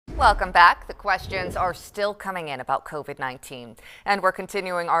Welcome back. The questions are still coming in about COVID-19, and we're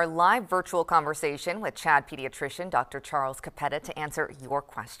continuing our live virtual conversation with Chad Pediatrician, Dr. Charles Cappetta, to answer your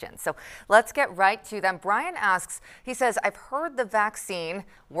questions. So let's get right to them. Brian asks, he says, I've heard the vaccine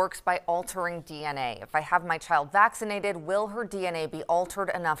works by altering DNA. If I have my child vaccinated, will her DNA be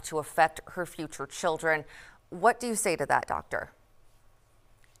altered enough to affect her future children? What do you say to that, doctor?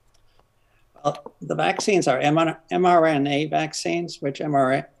 Well, the vaccines are mRNA vaccines, which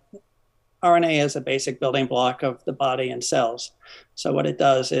RNA is a basic building block of the body and cells. So what it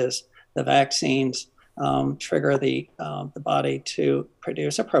does is the vaccines trigger the body to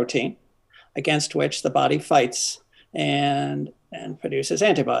produce a protein against which the body fights and produces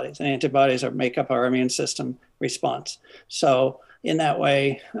antibodies. And antibodies make up our immune system response. So in that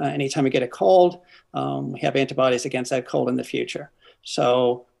way, anytime we get a cold, we have antibodies against that cold in the future.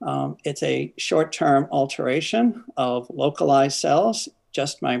 So it's a short-term alteration of localized cells,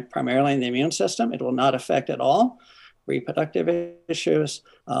 just primarily in the immune system. It will not affect at all reproductive issues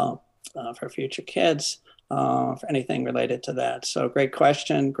for future kids, for anything related to that. So great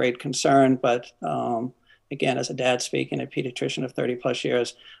question, great concern, but again, as a dad speaking, a pediatrician of 30 plus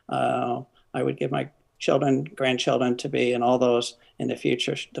years, I would give my children, grandchildren to be, and all those in the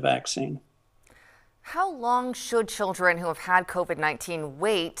future, the vaccine. How long should children who have had COVID-19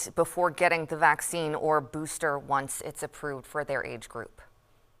 wait before getting the vaccine or booster once it's approved for their age group?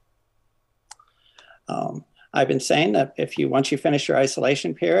 I've been saying that once you finish your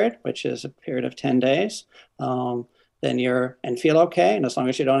isolation period, which is a period of 10 days, then and feel okay, and as long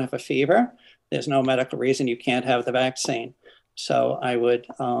as you don't have a fever, there's no medical reason you can't have the vaccine. So I would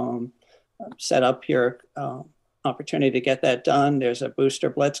set up your opportunity to get that done. There's a booster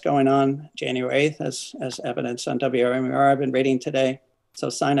blitz going on January 8th, as evidenced on WMUR. I've been reading today. So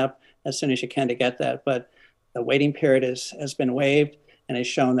sign up as soon as you can to get that. But the waiting period has been waived and has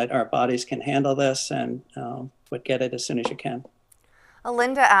shown that our bodies can handle this and would get it as soon as you can.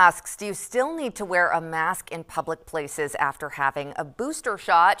 Linda asks, do you still need to wear a mask in public places after having a booster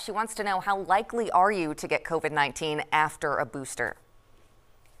shot? She wants to know, how likely are you to get COVID-19 after a booster?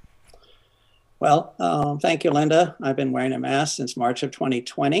 Well, thank you, Linda. I've been wearing a mask since March of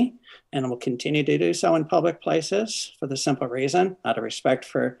 2020, and will continue to do so in public places for the simple reason, out of respect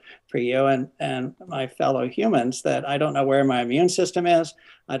for you and my fellow humans, that I don't know where my immune system is.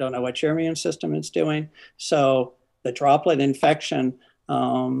 I don't know what your immune system is doing. So the droplet infection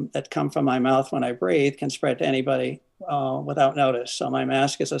that come from my mouth when I breathe can spread to anybody without notice. So my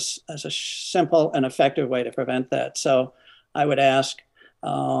mask is a simple and effective way to prevent that. So I would ask,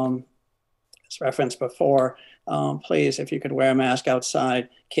 as referenced before, please, if you could wear a mask outside.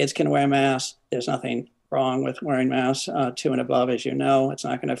 Kids can wear masks. There's nothing wrong with wearing masks 2 and above, as you know. It's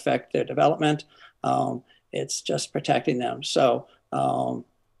not going to affect their development. It's just protecting them. So,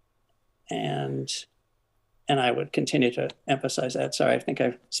 and I would continue to emphasize that. Sorry, I think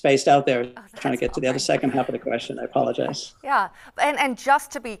I've spaced out there trying to get to the other second half of the question. I apologize. Yeah, and just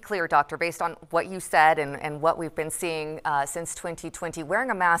to be clear, doctor, based on what you said and what we've been seeing since 2020, wearing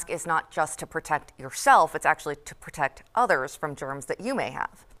a mask is not just to protect yourself, it's actually to protect others from germs that you may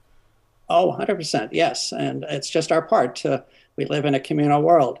have. Oh, 100%, yes. And it's just our part we live in a communal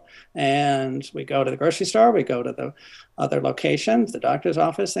world, and we go to the grocery store, we go to the other locations, the doctor's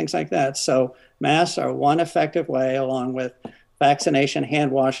office, things like that. So masks are one effective way, along with vaccination,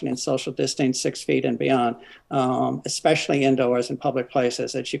 hand washing, and social distancing 6 feet and beyond, especially indoors in public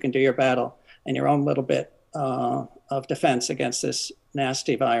places, that you can do your battle and your own little bit of defense against this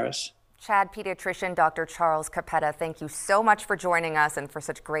nasty virus. Chad Pediatrician, Dr. Charles Cappetta, thank you so much for joining us and for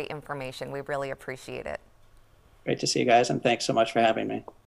such great information. We really appreciate it. Great to see you guys, and thanks so much for having me.